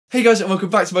Hey guys, and welcome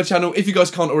back to my channel. If you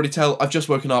guys can't already tell, I've just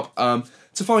woken up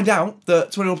to find out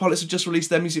that 21 Pilots have just released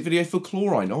their music video for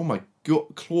Chlorine. Oh my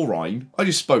god, Chlorine? I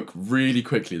just spoke really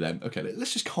quickly then. Okay,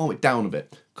 let's just calm it down a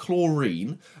bit.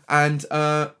 Chlorine. And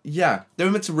yeah, they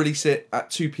were meant to release it at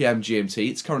 2 PM GMT.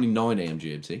 It's currently 9 AM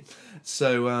GMT.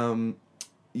 So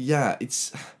yeah,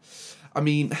 it's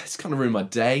kind of ruined my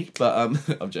day, but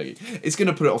I'm joking. It's going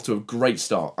to put it off to a great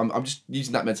start. I'm just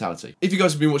using that mentality. If you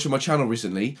guys have been watching my channel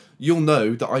recently, you'll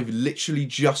know that I've literally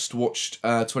just watched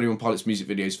 21 Pilots music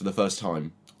videos for the first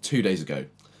time 2 days ago.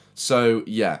 So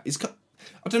yeah,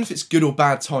 I don't know if it's good or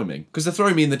bad timing, because they're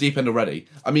throwing me in the deep end already.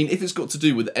 I mean, if it's got to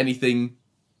do with anything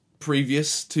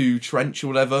previous to Trench or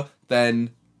whatever, then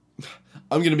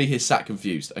I'm going to be here sat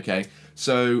confused, okay?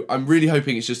 So I'm really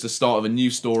hoping it's just the start of a new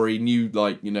story, new,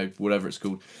 like, you know, whatever it's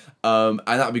called. And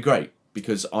that would be great,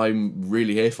 because I'm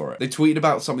really here for it. They tweeted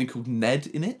about something called Ned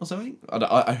in it or something.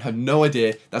 I have no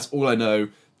idea. That's all I know.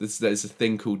 There's a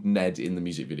thing called Ned in the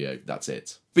music video. That's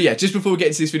it. But yeah, just before we get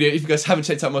into this video, if you guys haven't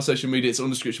checked out my social media, it's on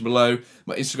the description below.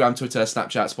 My Instagram, Twitter,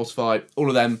 Snapchat, Spotify, all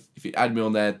of them. If you add me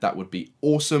on there, that would be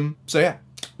awesome. So yeah,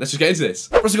 let's just get into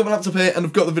this. I've also got my laptop here, and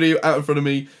I've got the video out in front of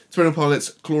me. 21 Pilots,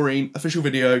 Chlorine, official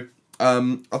video. I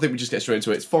think we just get straight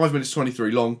into it. It's 5 minutes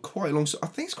 23 long, quite a long. I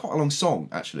think it's quite a long song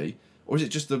actually, or is it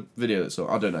just the video that's long?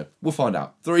 I don't know. We'll find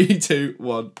out. 3, 2,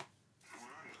 1.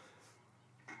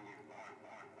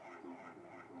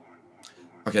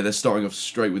 Okay, they're starting off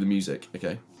straight with the music.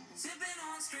 Okay.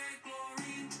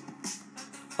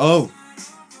 Oh,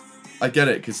 I get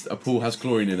it, because a pool has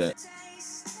chlorine in it.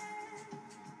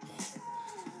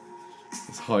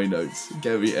 It's high notes.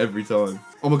 Get me every time.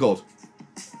 Oh my god.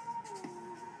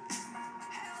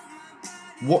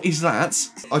 What is that?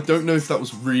 I don't know if that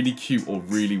was really cute or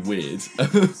really weird.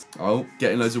 Oh,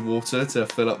 getting loads of water to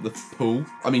fill up the pool.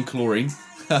 I mean chlorine.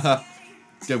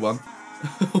 Good one.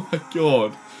 Oh my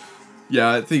god.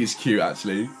 Yeah, I think it's cute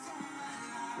actually.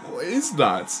 What is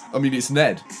that? I mean, it's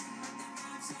Ned.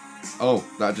 Oh,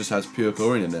 that just has pure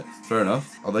chlorine in it. Fair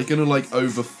enough. Are they gonna like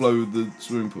overflow the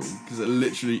swimming pool? Because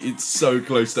it's so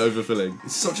close to overfilling.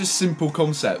 It's such a simple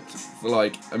concept for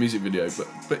like a music video,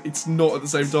 but it's not at the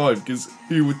same time, because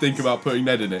who would think about putting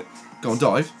Ned in it? Go on,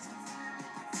 dive.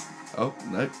 Oh,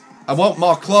 no. I want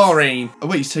more chlorine. Oh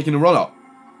wait, he's taking a run up.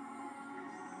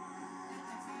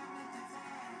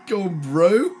 Go on,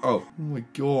 bro. Oh my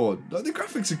god. The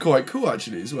graphics are quite cool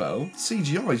actually as well.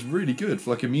 CGI is really good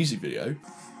for like a music video.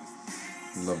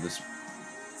 Love this.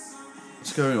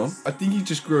 What's going on? I think he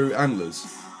just grew antlers.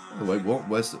 Oh wait, what?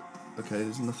 Where's the... Okay,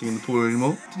 there's nothing in the pool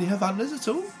anymore. Did he have antlers at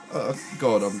all?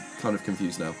 God, I'm kind of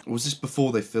confused now. Or was this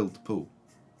before they filled the pool?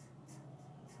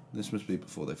 This must be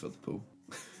before they filled the pool.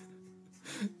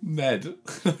 Ned.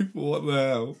 What the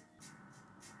hell?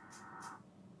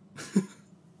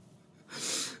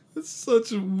 It's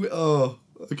such a... Oh,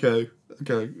 okay.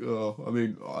 Okay, oh, I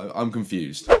mean, I'm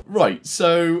confused. Right,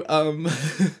 so, I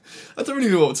don't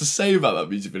really know what to say about that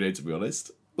music video, to be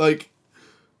honest. Like,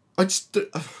 I just...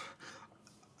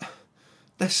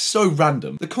 They're so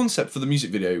random. The concept for the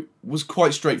music video was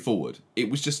quite straightforward.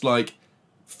 It was just like,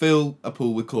 fill a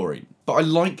pool with chlorine. But I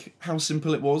like how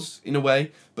simple it was, in a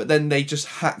way, but then they just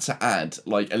had to add,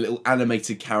 like, a little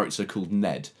animated character called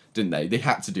Ned, didn't they? They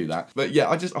had to do that. But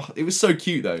yeah, it was so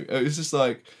cute, though. It was just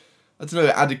like... I don't know,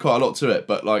 it added quite a lot to it,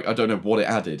 but like, I don't know what it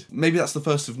added. Maybe that's the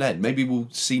first of Ned. Maybe we'll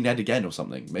see Ned again or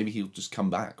something. Maybe he'll just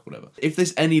come back, whatever. If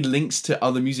there's any links to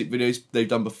other music videos they've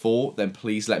done before, then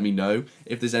please let me know.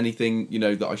 If there's anything, you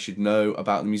know, that I should know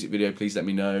about the music video, please let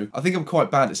me know. I think I'm quite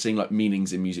bad at seeing like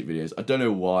meanings in music videos. I don't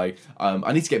know why.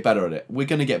 I need to get better at it. We're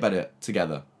gonna get better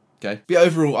together. Okay. But yeah,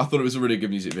 overall, I thought it was a really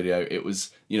good music video. It was,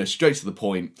 you know, straight to the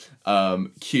point,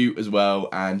 cute as well,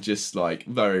 and just like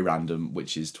very random,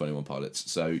 which is 21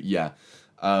 Pilots. So yeah.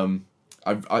 I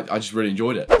just really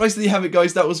enjoyed it. Right, so there you have it,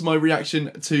 guys. That was my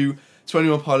reaction to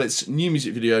 21 Pilots' new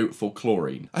music video for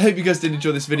Chlorine. I hope you guys did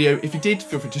enjoy this video. If you did,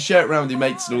 feel free to share it around with your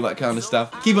mates and all that kind of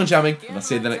stuff. Keep on jamming, and I'll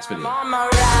see you in the next video.